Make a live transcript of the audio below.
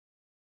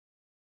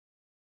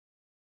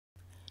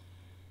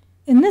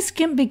In this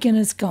Gimp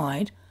Beginner's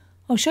Guide,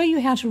 I'll show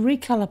you how to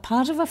recolor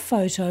part of a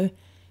photo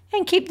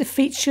and keep the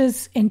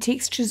features and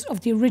textures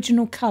of the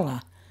original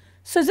colour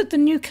so that the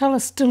new colour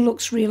still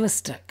looks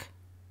realistic.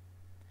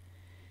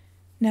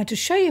 Now, to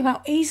show you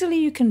how easily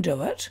you can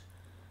do it,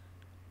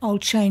 I'll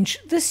change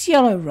this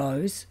yellow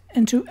rose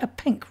into a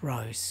pink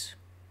rose.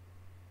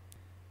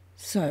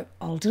 So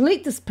I'll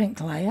delete this pink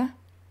layer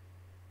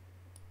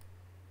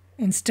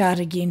and start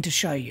again to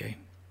show you.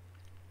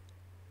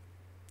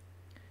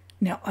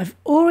 Now, I've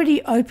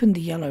already opened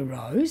the yellow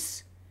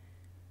rose,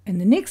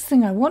 and the next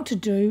thing I want to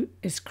do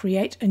is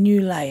create a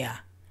new layer.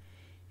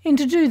 And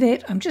to do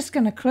that, I'm just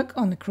going to click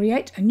on the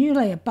Create a New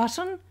Layer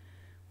button,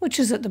 which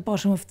is at the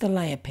bottom of the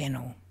layer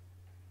panel.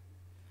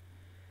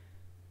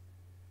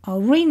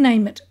 I'll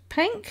rename it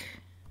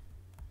Pink.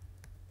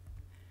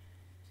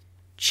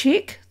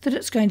 Check that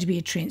it's going to be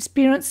a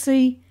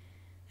transparency,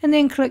 and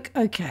then click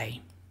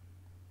OK.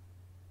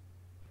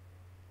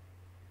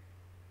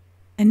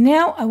 And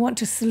now I want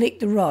to select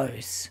the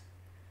rose.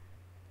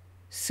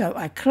 So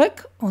I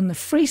click on the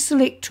Free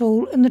Select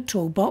tool in the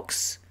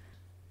toolbox,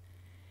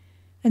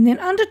 and then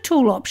under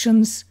Tool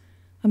Options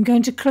I'm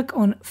going to click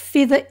on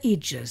Feather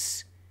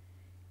Edges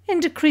and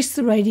decrease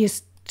the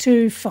radius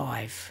to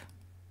 5.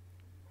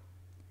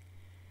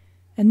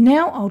 And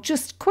now I'll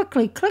just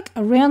quickly click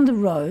around the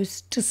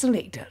rose to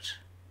select it.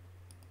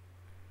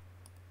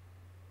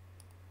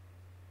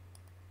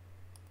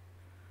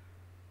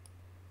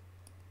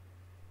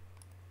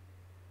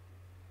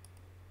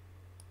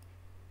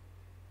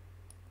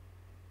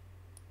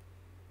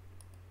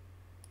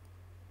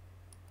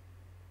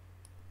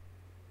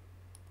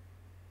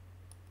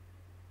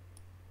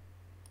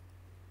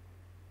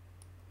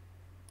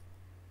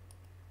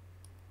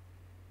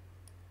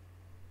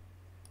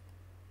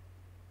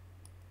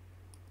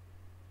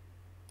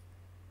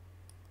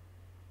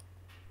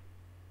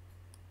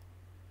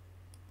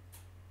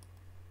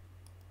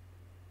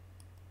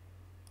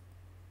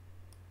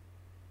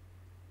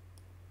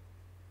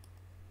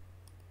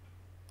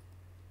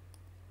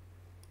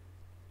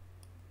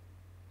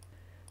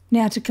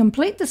 Now, to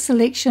complete the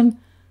selection,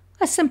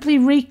 I simply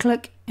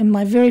re-click in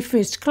my very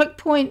first click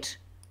point,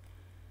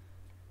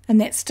 and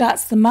that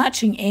starts the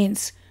marching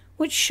ants,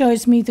 which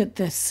shows me that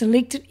the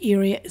selected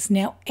area is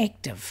now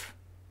active.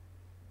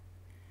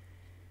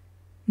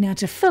 Now,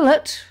 to fill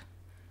it,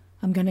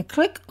 I'm going to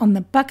click on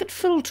the Bucket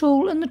Fill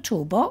tool in the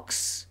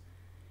toolbox,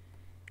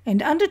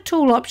 and under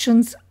Tool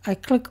Options I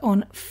click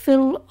on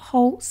Fill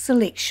Whole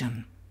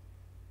Selection.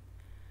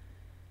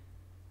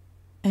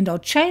 And I'll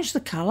change the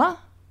colour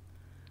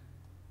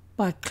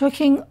by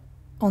clicking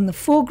on the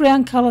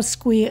foreground colour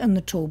square in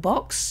the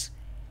toolbox,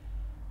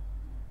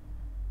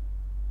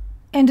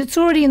 and it's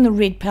already in the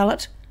red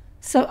palette,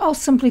 so I'll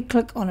simply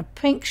click on a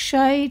pink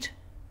shade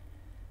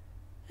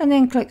and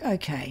then click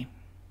OK.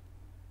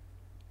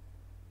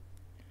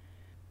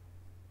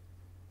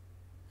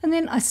 And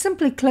then I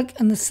simply click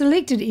in the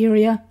selected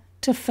area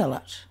to fill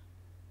it.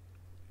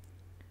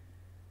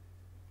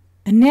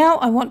 And now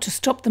I want to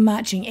stop the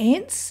marching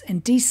ants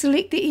and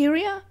deselect the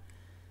area,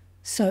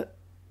 so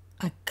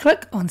I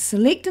click on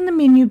Select in the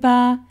menu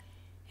bar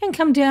and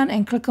come down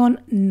and click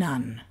on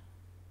None.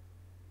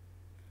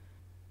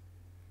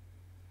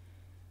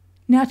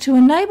 Now, to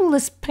enable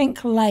this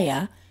pink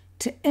layer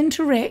to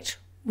interact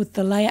with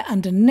the layer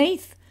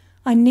underneath,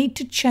 I need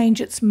to change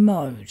its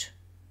mode.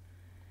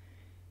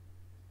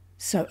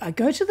 So I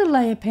go to the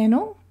layer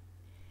panel,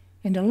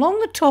 and along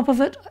the top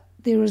of it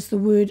there is the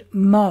word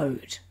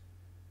Mode.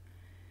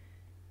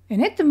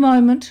 And at the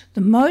moment the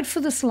mode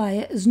for this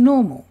layer is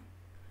normal.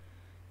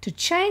 To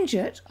change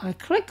it, I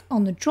click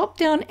on the drop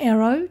down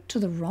arrow to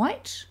the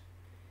right,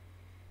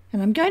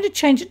 and I'm going to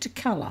change it to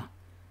colour.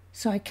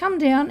 So I come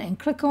down and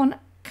click on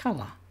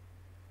Colour.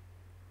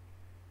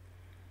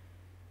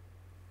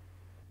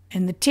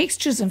 And the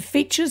textures and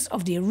features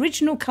of the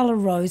original colour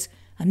rose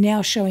are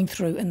now showing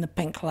through in the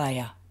pink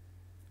layer.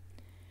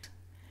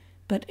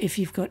 But if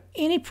you've got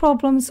any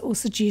problems or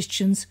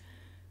suggestions,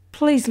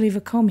 please leave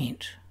a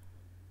comment.